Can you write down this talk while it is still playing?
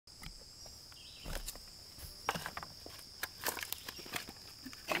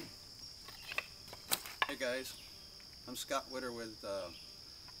guys, I'm Scott Witter with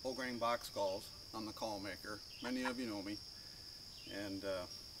Whole Grain Box Calls. I'm the call maker. Many of you know me. And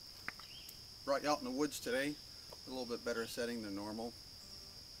brought you out in the woods today. A little bit better setting than normal.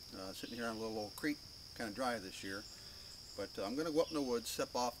 Sitting here on a little old creek, kind of dry this year. But I'm going to go up in the woods, step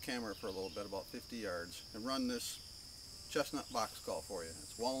off camera for a little bit, about 50 yards, and run this chestnut box call for you.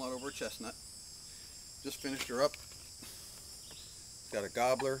 It's walnut over chestnut. Just finished her up. Got a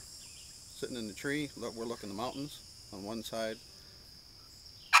gobbler sitting in the tree. Look, we're looking at the mountains on one side,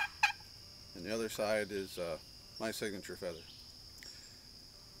 and the other side is my signature feather.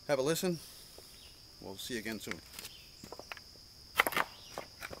 Have a listen. We'll see you again soon.